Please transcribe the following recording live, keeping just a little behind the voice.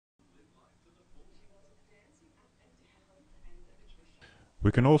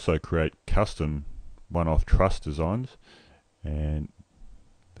We can also create custom one-off truss designs, and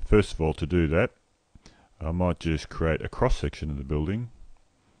first of all, to do that, I might just create a cross section of the building.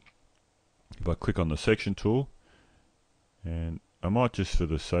 If I click on the section tool, and I might just, for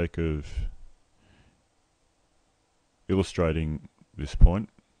the sake of illustrating this point,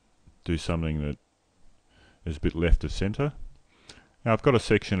 do something that is a bit left of center. Now I've got a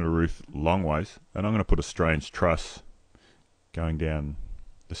section of the roof long ways, and I'm going to put a strange truss going down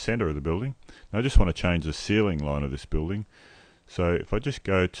the center of the building. Now I just want to change the ceiling line of this building. So if I just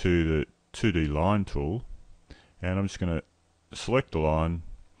go to the 2D line tool, and I'm just going to select the line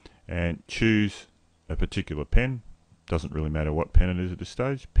and choose a particular pen. Doesn't really matter what pen it is at this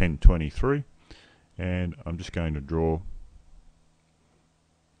stage, pen 23, and I'm just going to draw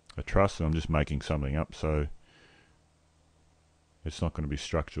a truss, and I'm just making something up, so it's not going to be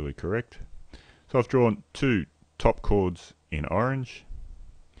structurally correct. So I've drawn two top chords in orange.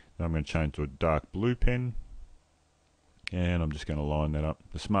 Now I'm going to change to a dark blue pen, and I'm just going to line that up.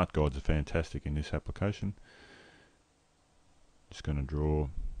 The smart guides are fantastic in this application. Just going to draw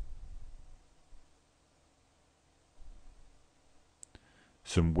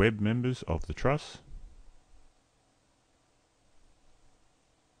some web members of the truss.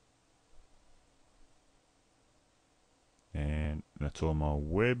 And that's all my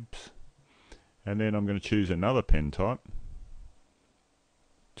webs. And then I'm going to choose another pen type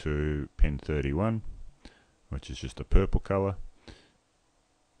to pen 31, which is just a purple color.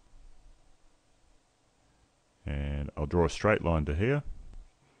 And I'll draw a straight line to here,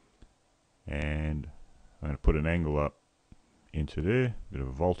 and I'm going to put an angle up into there, bit of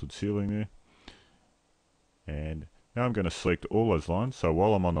a vaulted ceiling there. And now I'm going to select all those lines. So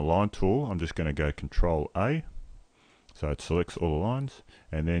while I'm on the line tool, I'm just going to go Control A, so it selects all the lines,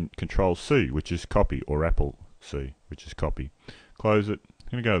 and then Control C, which is copy, or Apple C, which is copy. Close it.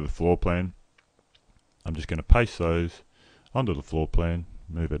 I'm going to go to the floor plan. I'm just going to paste those onto the floor plan,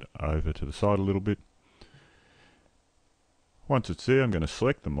 move it over to the side a little bit. Once it's there, I'm going to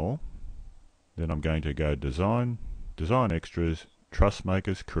select them all. Then I'm going to go Design, Design Extras, Truss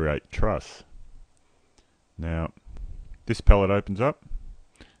Makers, Create Truss. Now, this palette opens up.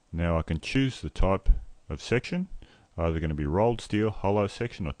 Now I can choose the type of section, either going to be rolled steel, hollow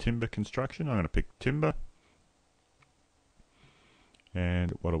section, or timber construction. I'm going to pick timber.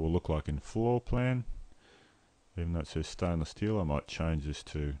 And what it will look like in floor plan. Even though it says stainless steel, I might change this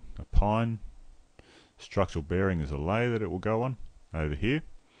to a pine. Structural bearing is a layer that it will go on over here.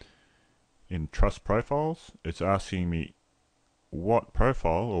 In truss profiles, it's asking me what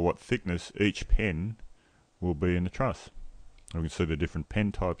profile or what thickness each pen will be in the truss. We can see the different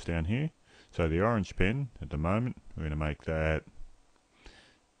pen types down here. So the orange pen, at the moment, we're going to make that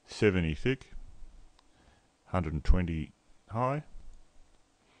 70 thick, 120 high.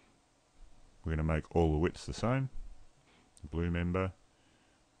 We're going to make all the widths the same. The blue member,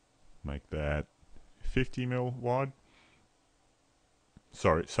 make that 50 mil wide.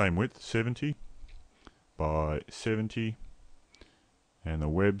 Sorry, same width, 70 by 70. And the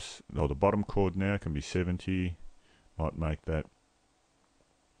webs, or the bottom chord now can be 70. Might make that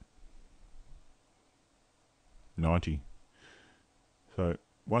 90. So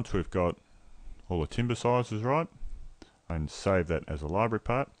once we've got all the timber sizes right, I can save that as a library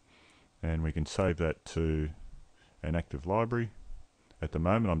part, and we can save that to an active library. At the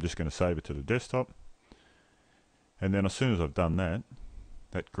moment I'm just going to save it to the desktop, and then as soon as I've done that,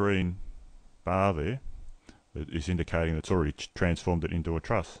 that green bar there is indicating it's already transformed it into a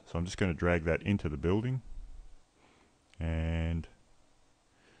truss. So I'm just going to drag that into the building, and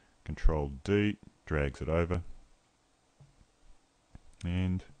Control D drags it over,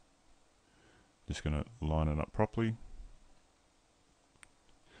 and just going to line it up properly.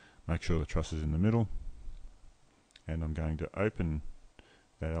 Make sure the truss is in the middle, and I'm going to open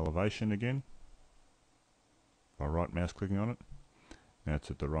that elevation again by right mouse clicking on it. Now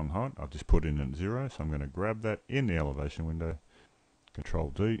it's at the wrong height. I've just put in at 0, so I'm going to grab that in the elevation window, Control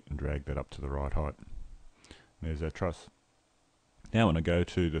D, and drag that up to the right height. There's our truss. Now when I go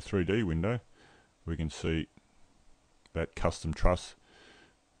to the 3D window, we can see that custom truss.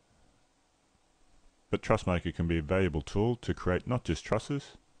 But Trussmaker can be a valuable tool to create not just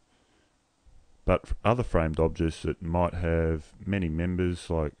trusses, but other framed objects that might have many members,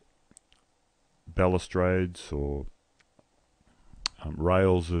 like balustrades or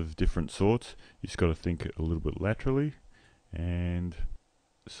rails of different sorts. You just got to think a little bit laterally. And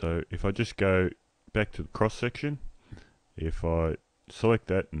so if I just go back to the cross section, if I select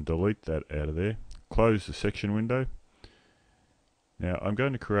that and delete that out of there, close the section window. Now I'm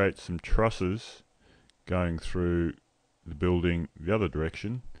going to create some trusses going through the building the other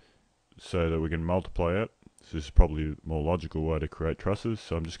direction so that we can multiply out. So this is probably a more logical way to create trusses.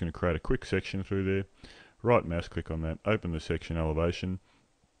 So I'm just going to create a quick section through there, right mouse click on that, open the section elevation,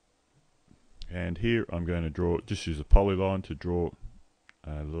 and here I'm going to draw, just use a polyline to draw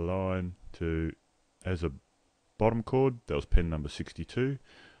a line to as a bottom chord. That was pen number 62.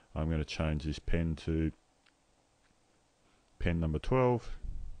 I'm going to change this pen to pen number 12.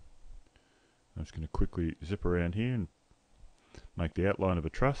 I'm just going to quickly zip around here and make the outline of a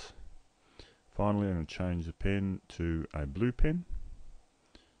truss. Finally, I'm going to change the pen to a blue pen,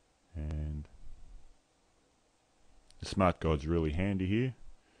 and the Smart Guide's really handy here,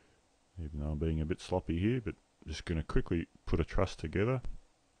 even though I'm being a bit sloppy here, but I'm just going to quickly put a truss together.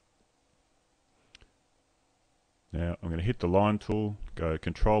 Now I'm going to hit the line tool, go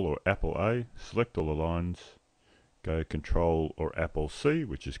Control or Apple A, select all the lines, go Control or Apple C,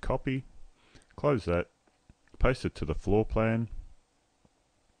 which is copy, close that, paste it to the floor plan,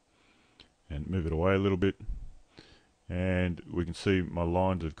 and move it away a little bit, and we can see my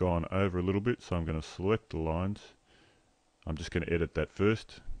lines have gone over a little bit, so I'm going to select the lines. I'm just going to edit that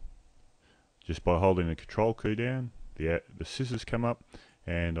first. Just by holding the Control key down, the scissors come up,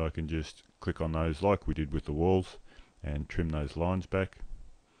 and I can just click on those like we did with the walls and trim those lines back.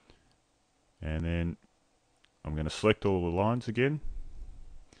 And then I'm going to select all the lines again,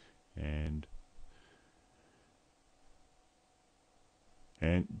 and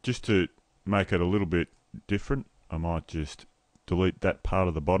just to make it a little bit different, I might just delete that part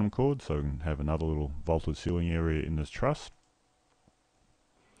of the bottom chord so we can have another little vaulted ceiling area in this truss.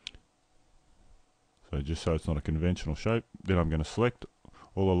 So just so it's not a conventional shape. Then I'm going to select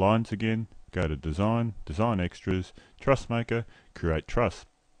all the lines again, go to Design, Design Extras, Truss Maker, Create Truss.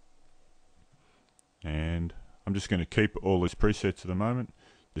 And I'm just going to keep all these presets at the moment.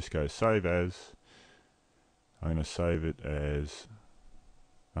 Just go Save As. I'm going to save it as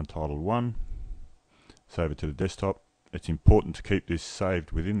Untitled 1. Save it to the desktop. It's important to keep this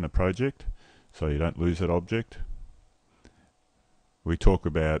saved within the project so you don't lose that object. We talk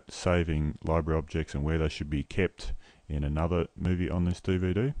about saving library objects and where they should be kept in another movie on this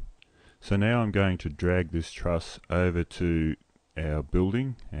DVD. So now I'm going to drag this truss over to our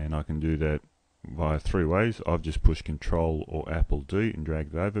building, and I can do that via three ways. I've just pushed Control or Apple D and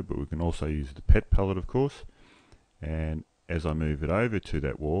dragged it over, but we can also use the pet palette, of course. And as I move it over to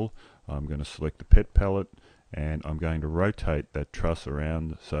that wall, I'm going to select the pet palette, and I'm going to rotate that truss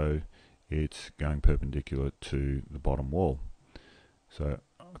around so it's going perpendicular to the bottom wall. So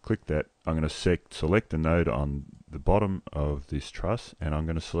I'll click that. I'm going to select a node on the bottom of this truss, and I'm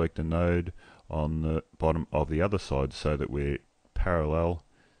going to select a node on the bottom of the other side so that we're parallel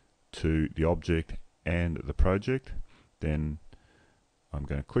to the object and the project. Then I'm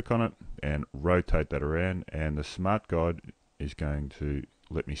going to click on it and rotate that around, and the Smart Guide is going to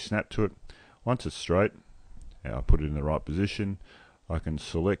let me snap to it. Once it's straight, I'll put it in the right position. I can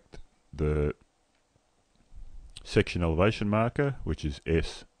select the section elevation marker, which is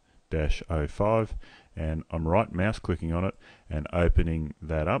S-05, and I'm right mouse clicking on it and opening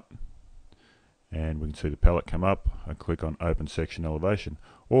that up, and we can see the palette come up. I click on Open Section Elevation,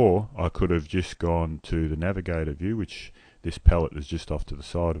 or I could have just gone to the navigator view, which this palette is just off to the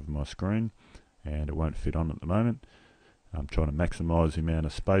side of my screen and it won't fit on at the moment. I'm trying to maximize the amount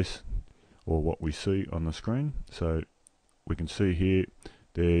of space or what we see on the screen. So we can see here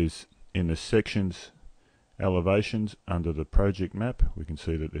there's in the sections elevations under the project map, we can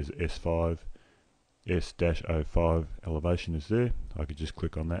see that there's S5, S-05 elevation is there. I could just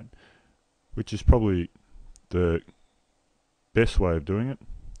click on that, which is probably the best way of doing it.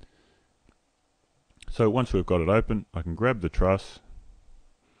 So once we've got it open, I can grab the truss,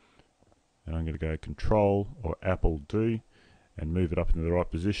 and I'm going to go Control or Apple D and move it up into the right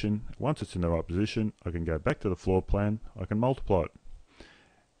position. Once it's in the right position, I can go back to the floor plan. I can multiply it.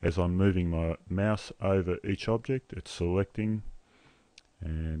 As I'm moving my mouse over each object, it's selecting,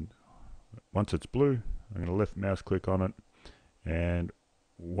 and once it's blue, I'm going to left mouse click on it and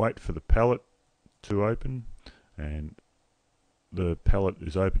wait for the palette to open, and the palette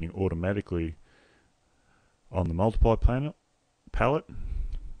is opening automatically on the multiply palette,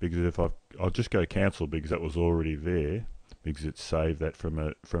 because if I'll just go cancel because that was already there, because it saved that from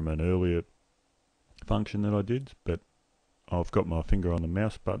an earlier function that I did. But I've got my finger on the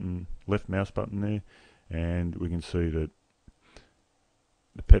mouse button, left mouse button there, and we can see that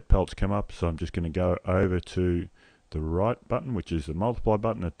the pet palettes come up. So I'm just going to go over to the right button, which is the multiply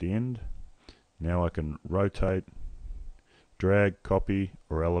button at the end. Now I can rotate, drag, copy,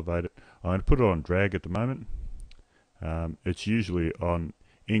 or elevate it. I'm going to put it on drag at the moment. It's usually on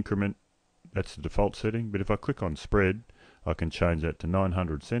increment that's the default setting, but if I click on spread, I can change that to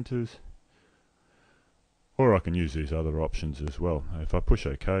 900 centers, or I can use these other options as well. If I push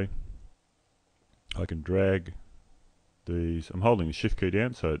OK, I can drag these. I'm holding the shift key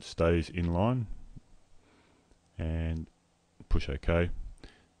down so it stays in line, and push OK.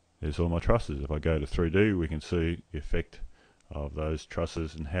 There's all my trusses. If I go to 3D, we can see the effect of those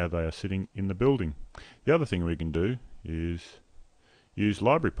trusses and how they are sitting in the building. The other thing we can do is use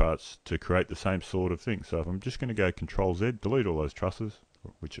library parts to create the same sort of thing. So if I'm just going to go Control Z, delete all those trusses,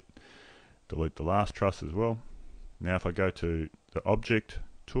 which delete the last truss as well. Now if I go to the Object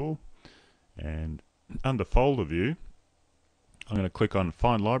tool and under Folder View, I'm going to click on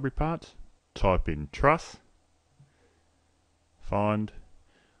Find Library Parts, type in Truss, find.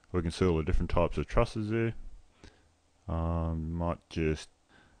 We can see all the different types of trusses there. Might just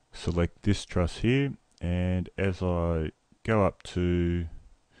select this truss here, and as I go up to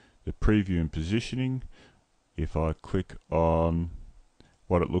the preview and positioning, if I click on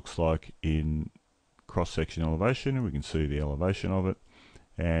what it looks like in cross-section elevation, we can see the elevation of it.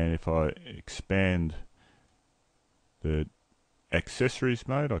 And if I expand the accessories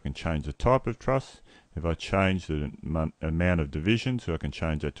mode, I can change the type of truss. If I change the amount of divisions, so I can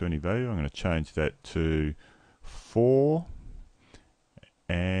change that to any value. I'm going to change that to 4.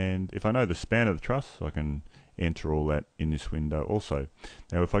 And if I know the span of the truss, I can enter all that in this window also.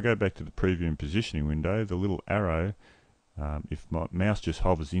 Now if I go back to the preview and positioning window, the little arrow, if my mouse just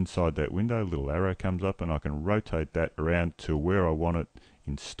hovers inside that window, a little arrow comes up and I can rotate that around to where I want it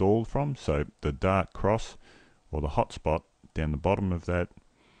installed from. So the dark cross or the hot spot down the bottom of that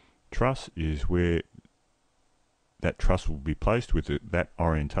truss is where that truss will be placed with that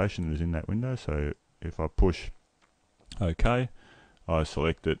orientation that is in that window. So if I push OK, I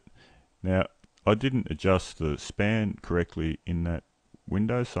select it. Now I didn't adjust the span correctly in that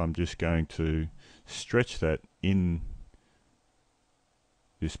window, so I'm just going to stretch that in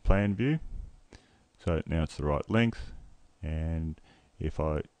this plan view. So now it's the right length, and if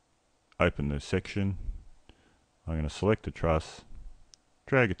I open the section, I'm going to select the truss,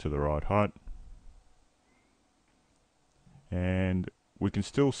 drag it to the right height, and we can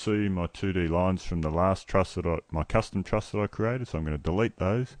still see my 2D lines from the last truss that my custom truss that I created, so I'm going to delete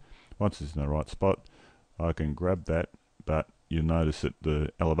those. Once it's in the right spot, I can grab that, but you'll notice that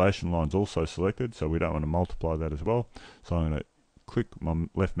the elevation line's also selected, so we don't want to multiply that as well. So I'm going to click my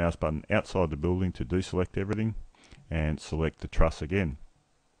left mouse button outside the building to deselect everything and select the truss again.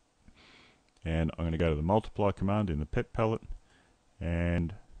 And I'm going to go to the multiply command in the pet palette,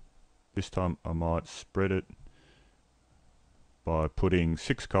 and this time I might spread it by putting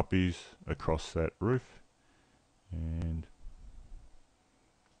 6 copies across that roof, and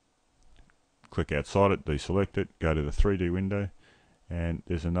click outside it, deselect it, go to the 3D window, and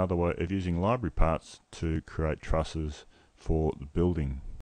there's another way of using library parts to create trusses for the building.